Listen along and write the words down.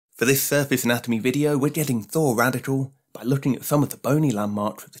For this surface anatomy video, we're getting Thor radical by looking at some of the bony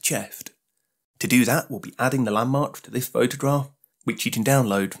landmarks of the chest. To do that, we'll be adding the landmarks to this photograph, which you can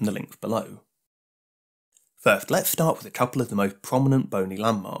download from the links below. First, let's start with a couple of the most prominent bony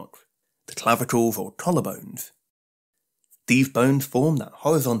landmarks, the clavicles or collarbones. These bones form that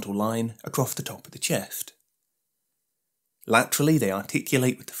horizontal line across the top of the chest. Laterally, they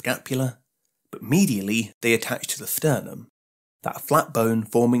articulate with the scapula, but medially, they attach to the sternum, that flat bone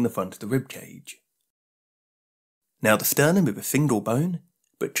forming the front of the ribcage. Now, the sternum is a single bone,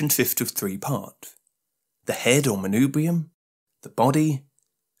 but consists of three parts: the head or manubrium, the body,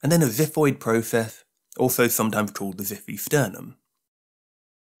 and then a xiphoid process, also sometimes called the xiphisternum.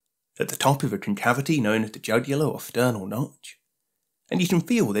 At the top is a concavity known as the jugular or sternal notch, and you can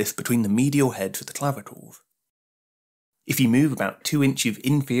feel this between the medial heads of the clavicles. If you move about 2 inches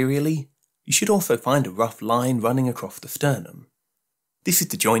inferiorly, you should also find a rough line running across the sternum. This is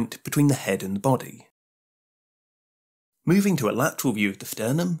the joint between the head and the body. Moving to a lateral view of the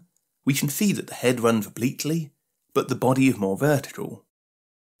sternum, we can see that the head runs obliquely, but the body is more vertical.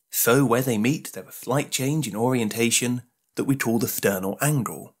 So where they meet, there's a slight change in orientation that we call the sternal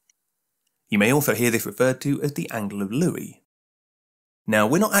angle. You may also hear this referred to as the angle of Louis. Now,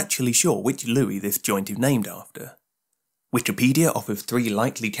 we're not actually sure which Louis this joint is named after. Wikipedia offers 3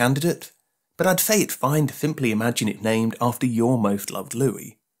 likely candidates, but I'd say it's fine to simply imagine it named after your most loved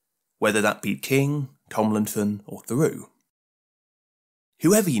Louis, whether that be King, Tomlinson, or Theroux.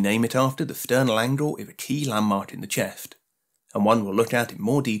 Whoever you name it after, the sternal angle is a key landmark in the chest, and one we'll look at in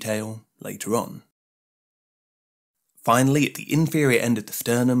more detail later on. Finally, at the inferior end of the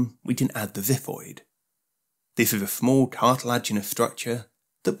sternum, we can add the xiphoid. This is a small cartilaginous structure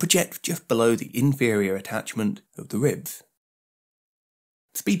that projects just below the inferior attachment of the ribs.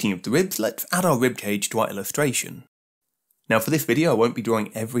 Speaking of the ribs, let's add our ribcage to our illustration. Now, for this video, I won't be drawing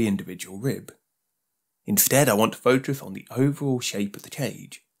every individual rib. Instead, I want to focus on the overall shape of the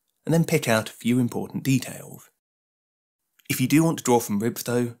cage, and then pick out a few important details. If you do want to draw from ribs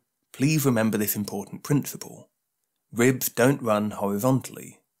though, please remember this important principle. Ribs don't run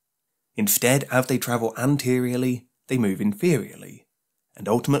horizontally. Instead, as they travel anteriorly, they move inferiorly, and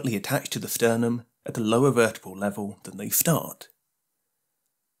ultimately attach to the sternum at a lower vertebral level than they start.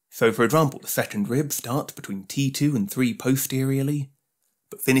 So for example, the second rib starts between T2 and 3 posteriorly,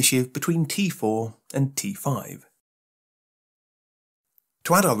 but finishes between T4 and T5.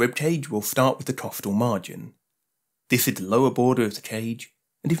 To add our ribcage, we'll start with the costal margin. This is the lower border of the cage,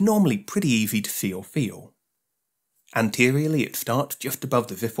 and is normally pretty easy to see or feel. Anteriorly, it starts just above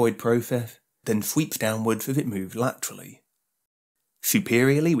the xiphoid process, then sweeps downwards as it moves laterally.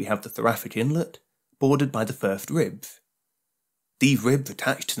 Superiorly, we have the thoracic inlet, bordered by the first ribs. These ribs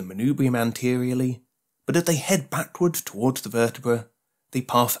attach to the manubrium anteriorly, but as they head backwards towards the vertebra, they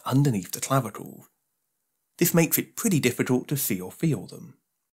pass underneath the clavicles. This makes it pretty difficult to see or feel them.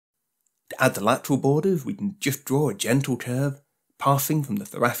 To add the lateral borders, we can just draw a gentle curve, passing from the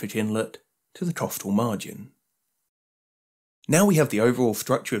thoracic inlet to the costal margin. Now we have the overall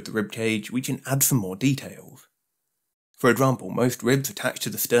structure of the ribcage, we can add some more details. For example, most ribs attach to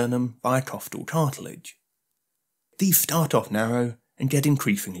the sternum via costal cartilage. These start off narrow and get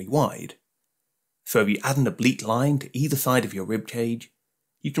increasingly wide. So if you add an oblique line to either side of your ribcage,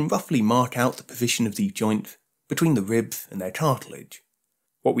 you can roughly mark out the position of these joints between the ribs and their cartilage,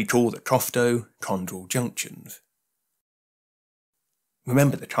 what we call the costo-chondral junctions.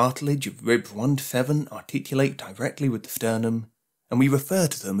 Remember, the cartilage of ribs 1 to 7 articulate directly with the sternum, and we refer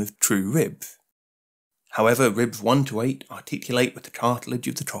to them as true ribs. However, ribs 1 to 8 articulate with the cartilage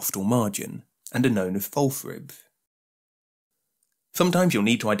of the costal margin, and are known as false ribs. Sometimes you'll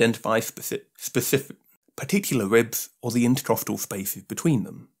need to identify specific particular ribs or the intercostal spaces between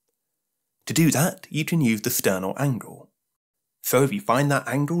them. To do that, you can use the sternal angle. So if you find that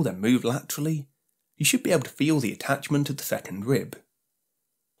angle, then move laterally, you should be able to feel the attachment of the second rib.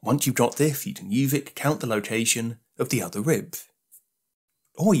 Once you've got this, you can use it to count the location of the other ribs.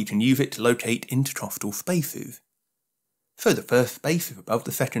 Or you can use it to locate intercostal spaces. So the first space is above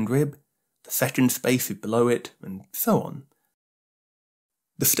the second rib, the second space is below it, and so on.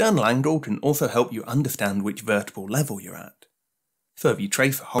 The sternal angle can also help you understand which vertebral level you're at. So if you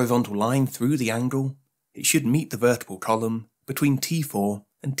trace a horizontal line through the angle, it should meet the vertebral column between T4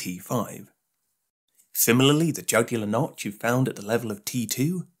 and T5. Similarly, the jugular notch is found at the level of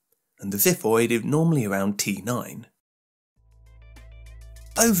T2, and the xiphoid is normally around T9.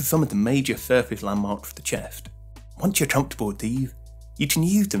 Those are some of the major surface landmarks of the chest. Once you're comfortable with these, you can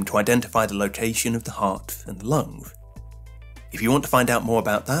use them to identify the location of the heart and the lungs. If you want to find out more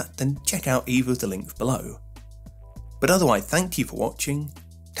about that, then check out either of the links below. But otherwise, thank you for watching,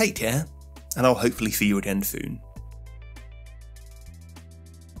 Take care, and I'll hopefully see you again soon.